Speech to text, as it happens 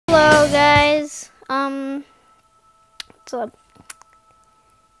So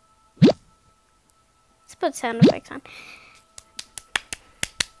let's put sound effects on.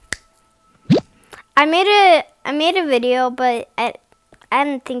 I made a video, but I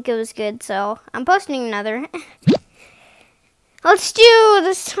didn't think it was good, so I'm posting another. Let's do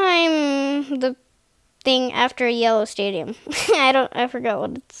this time the thing after Yellow Stadium. I forgot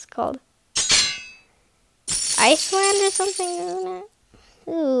what it's called. Iceland or something, isn't it?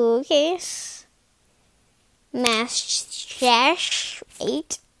 Ooh, okay. Mash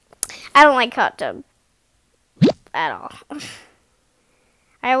 8. I don't like hot tub at all.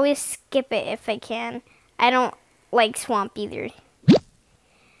 I always skip it if I can. I don't like swamp either.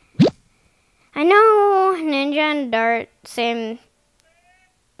 I know Ninja and Dart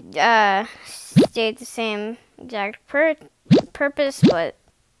state the same exact purpose, but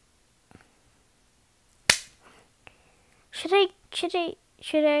should I?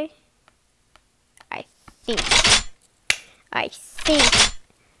 I think.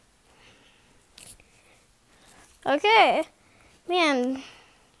 Okay, man.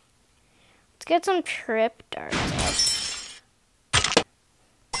 Let's get some trip darts up.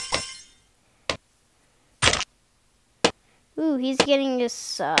 Ooh, he's getting a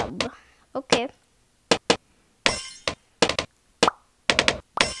sub. Okay.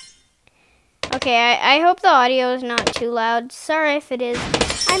 Okay, I hope the audio is not too loud. Sorry if it is.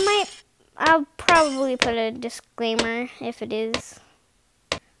 I'll probably put a disclaimer if it is.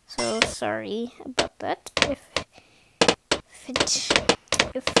 So sorry about that if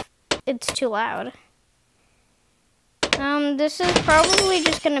it's too loud. This is probably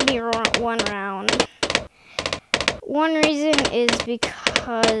just gonna be one round. One reason is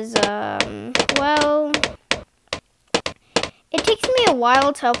because, well, it takes me a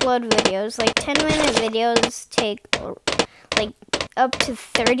while to upload videos. Like 10-minute videos take like up to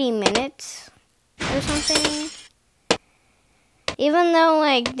 30 minutes or something. Even though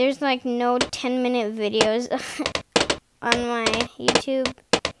like there's like no 10-minute videos on my YouTube,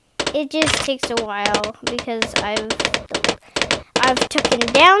 it just takes a while because I've taken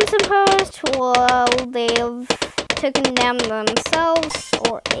down some posts while they've taken down themselves,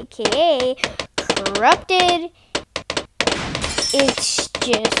 or AKA corrupted. It's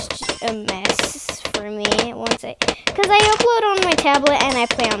just a mess for me because I upload on my tablet and I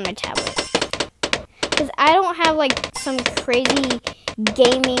play on my tablet. Because I don't have like some crazy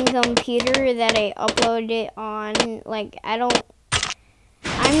gaming computer that I upload it on. Like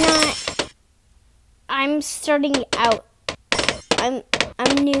I'm starting out. I'm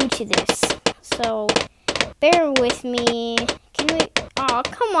new to this, so bear with me. Can we? Oh,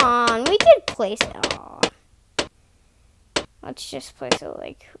 come on. We could place. Oh, let's just place it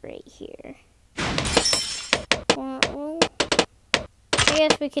like right here. Well, I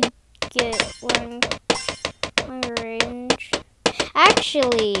guess we could get one range.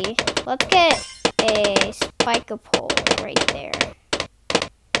 Actually, let's get a spike pole right there.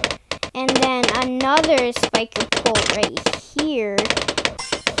 And then another spike pole right here.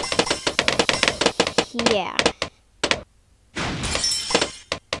 Yeah.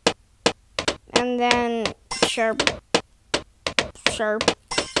 And then sharp.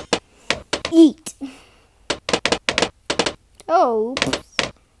 Eat. Oh.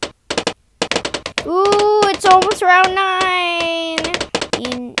 Ooh, it's almost round 9.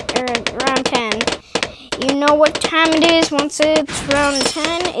 Round 10. You know what time it is once it's round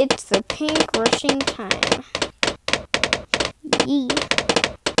 10? It's the pink rushing time. Yee.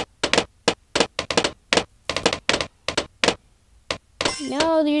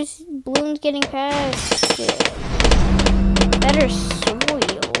 No, there's balloons getting past it. Better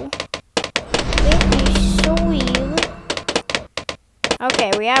soil. Baby soil.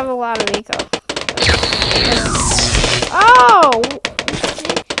 Okay, we have a lot of eco. Oh!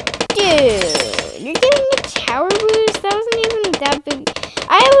 Dude, you're getting a tower boost? That wasn't even that big.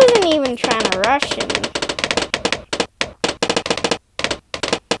 I wasn't even trying to rush him.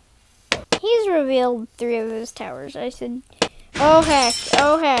 He's revealed 3 of his towers. I said, oh heck,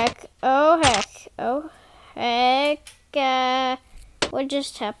 oh heck, oh heck, oh heck. What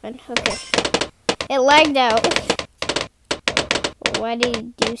just happened? Okay. It lagged out. Why did he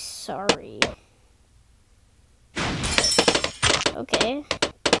do sorry? Okay.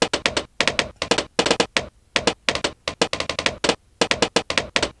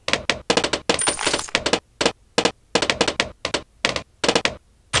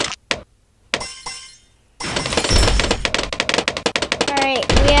 Alright,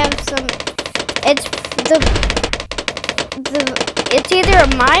 we have some. It's either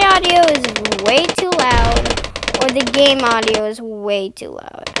my audio is way too loud or the game audio is way too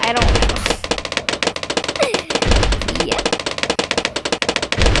loud. I don't know. Yep.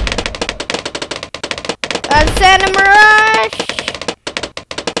 Let's send him a rush.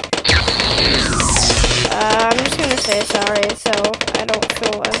 I'm just gonna say sorry so I don't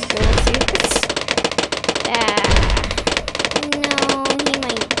feel as guilty. No, he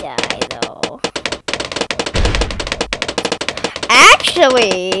might die though.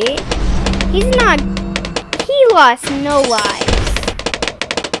 Actually, he's not. He lost no lives.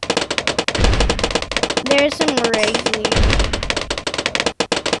 There's some regular.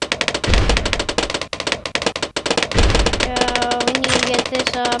 We need to get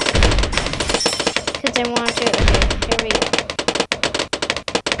this up. Because I want to. Okay, here we go.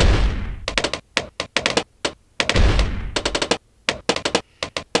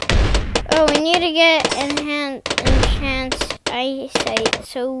 Oh, we need to get enhanced eyesight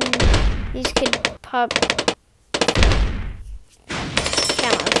so these could pop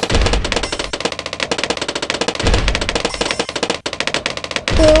cameras.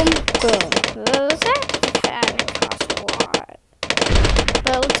 Boom, boom. Those actually fat and it costs a lot.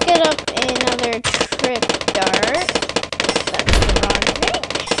 But let's get up another trip dart. That's the wrong thing.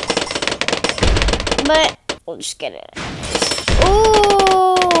 But we'll just get it.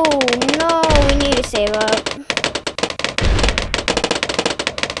 Oh no, we need to save up.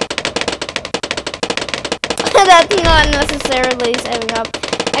 That's not necessarily saving up.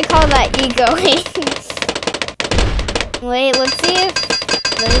 I call that egoing. Wait, let's see if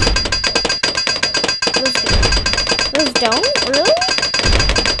those don't? Really?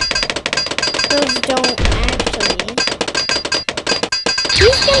 Those don't actually.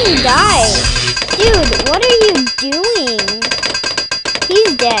 He's gonna die. Dude, what are you doing?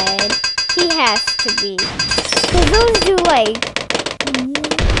 He's dead. He has to be. Because those do like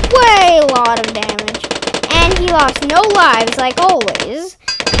way a lot of damage. And he lost no lives like always.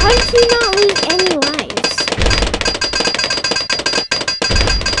 How did he not lose any lives?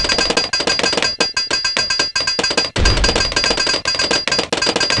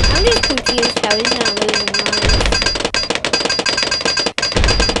 I'm just confused how he's not losing lives.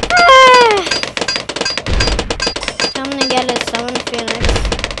 Time to get his summon Phoenix.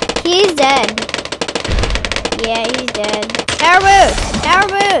 He's dead. Yeah, he's dead. Tower boost! Tower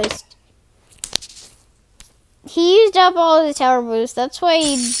boost! He used up all his tower boost. That's why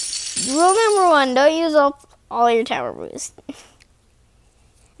rule number 1, don't use up all your tower boost.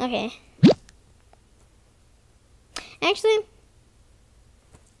 Okay. Actually,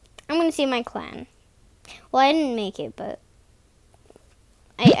 I'm gonna see my clan. Well, I didn't make it, but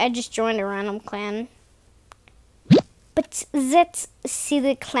I just joined a random clan. But let's see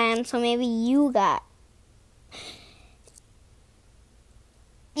the clan, so maybe you guys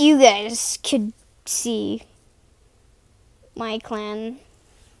could see my clan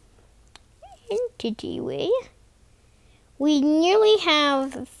entity way. We nearly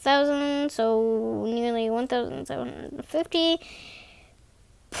have 1,000, so nearly 1,750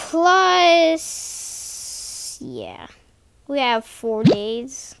 plus, yeah, we have 4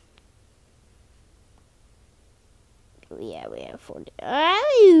 days. Yeah, we have 4 days.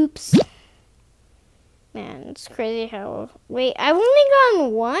 Oops. Man, it's crazy how, wait, I've only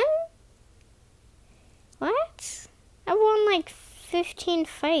gotten 1? What? I won like 15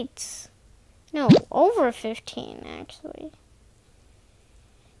 fights. No, over 15 actually.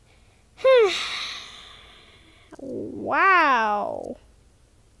 Wow.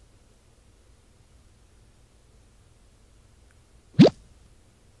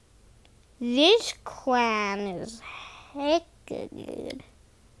 This clan is hecka good.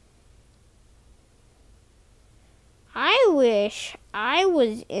 I wish I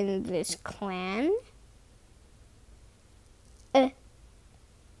was in this clan.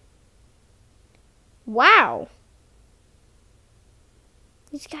 Wow.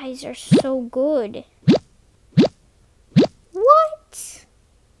 These guys are so good. What?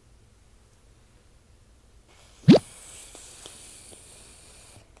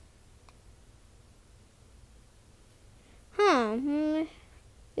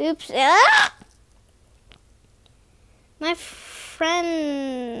 Oops. Ah! My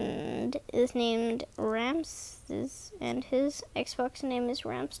friend is named Ramses, and his Xbox name is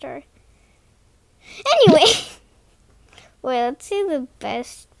Ramstar. Anyway, wait, let's see the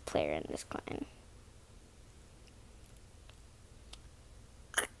best player in this clan.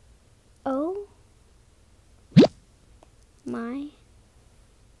 Oh my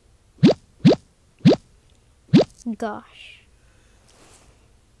gosh.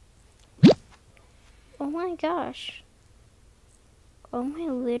 Oh my gosh. Oh my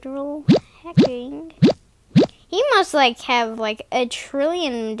literal hecking. He must like have like 1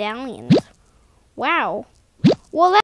 trillion medallions. Wow. Well,